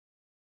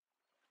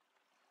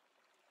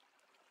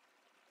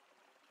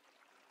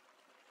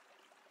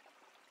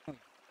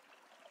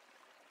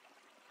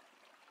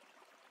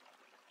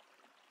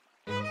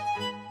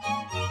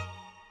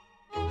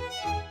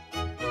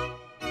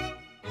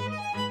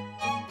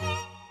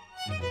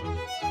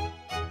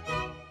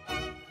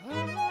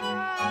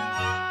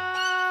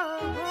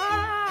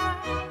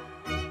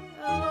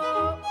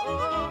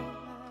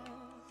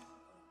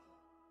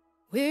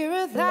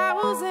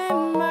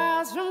1,000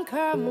 miles from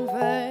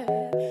comfort.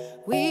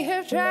 We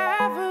have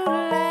traveled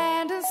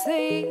land and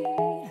sea,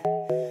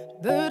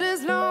 but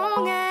as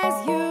long as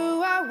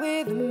you are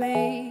with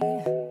me,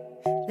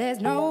 there's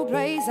no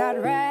place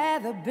I'd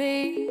rather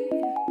be.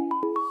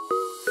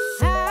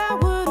 I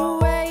would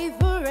away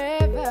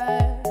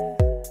forever,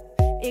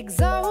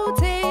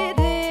 exalted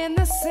in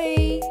the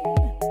sea.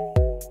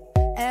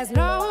 As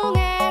long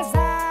as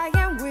I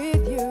am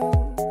with you,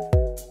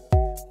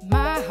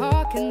 my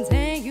heart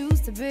continues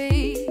to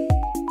beat.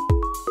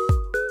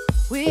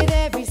 With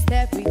every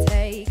step we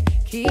take,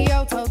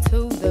 Kyoto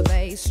to the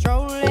bay,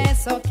 strolling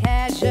so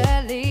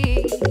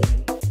casually.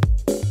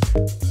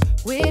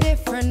 We're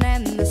different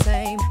and the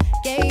same,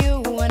 gave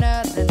you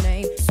another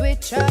name,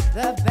 switch up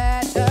the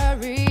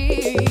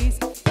batteries.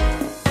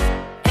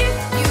 If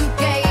you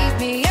gave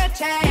me a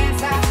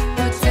chance, I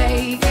would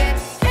take it.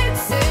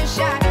 It's a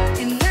shot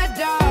in the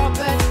dark,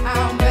 but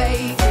I'll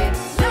make it.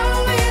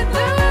 Knowing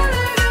the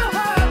little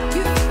heart,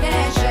 you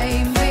can't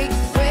shame me.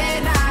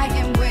 When I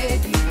am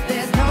with you,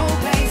 there's no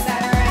place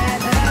I'd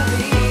rather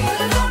be.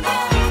 No, no,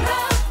 no,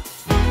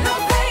 no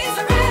place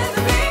I'd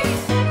rather be.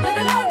 No,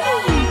 no, no,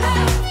 no,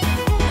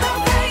 no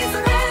place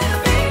I'd rather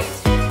be.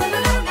 No, no,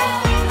 no,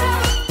 no,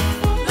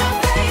 no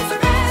place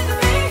I'd rather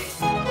be.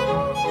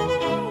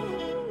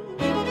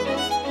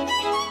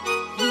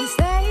 We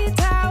set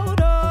out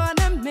on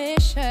a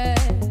mission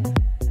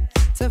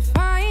to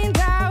find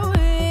our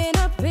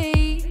inner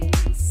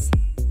peace,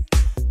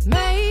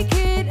 make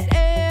it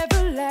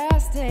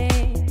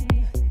everlasting,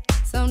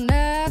 so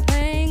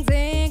nothing's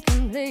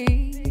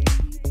incomplete.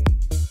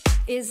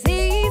 It's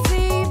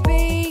easy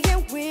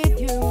being with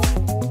you,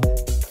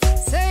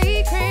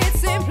 sacred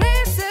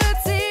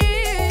simplicity.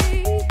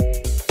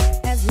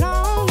 As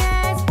long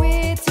as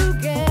we're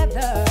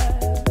together,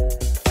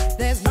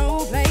 there's no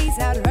place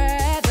I'd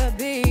rather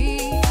be.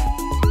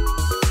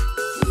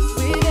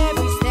 With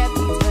every step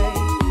we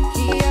take,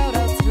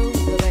 Kyoto to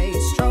the bay,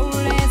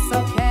 strolling so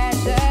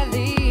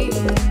casually.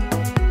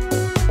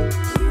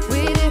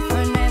 We're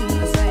different and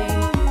the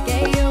same,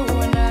 gave you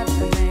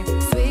another name,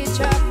 switch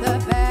up the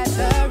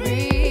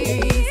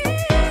batteries.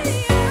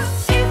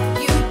 If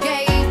you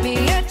gave me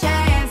a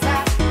chance, I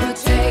would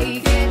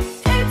take it.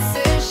 It's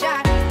a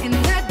shot in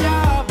the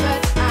dark,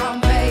 but I'll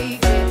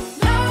make it.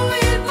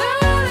 Knowing the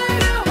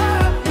little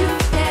heart, you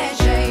can't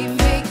shame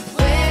me.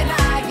 When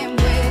I am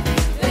with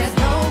you, there's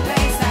no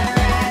place I'd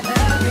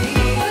rather be.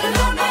 No,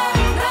 no,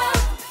 no,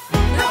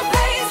 no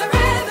place I'd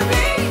rather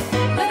be.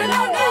 No, no,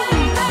 no,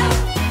 no,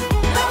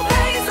 no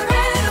place I'd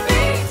rather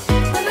be.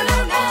 No, no,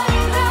 no,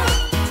 no,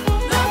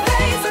 no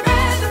place I'd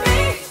rather be.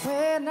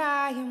 When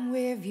I am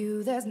with you,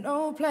 there's no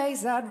place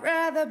I'd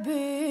rather be.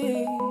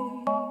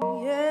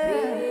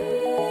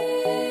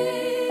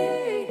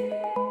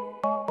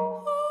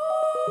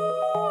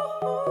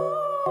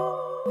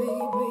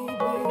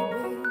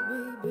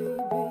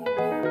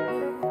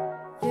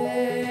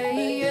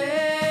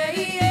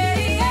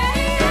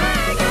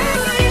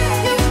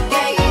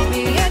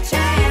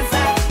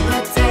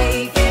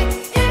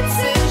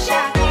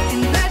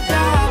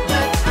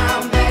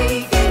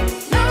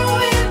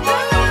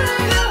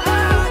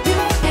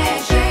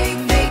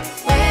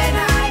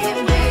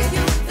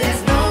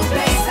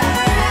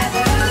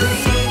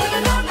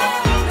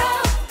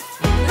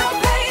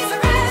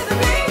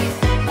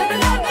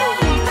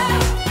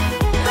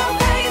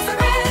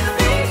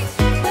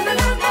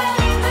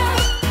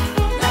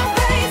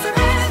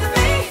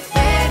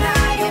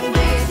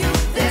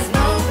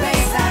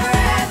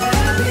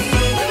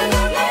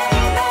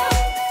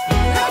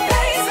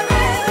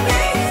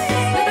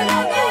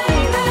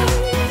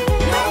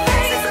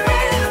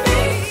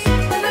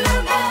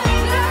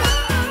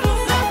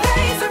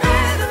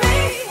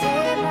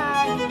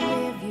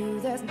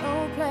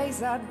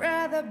 I'd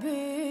rather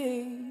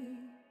be.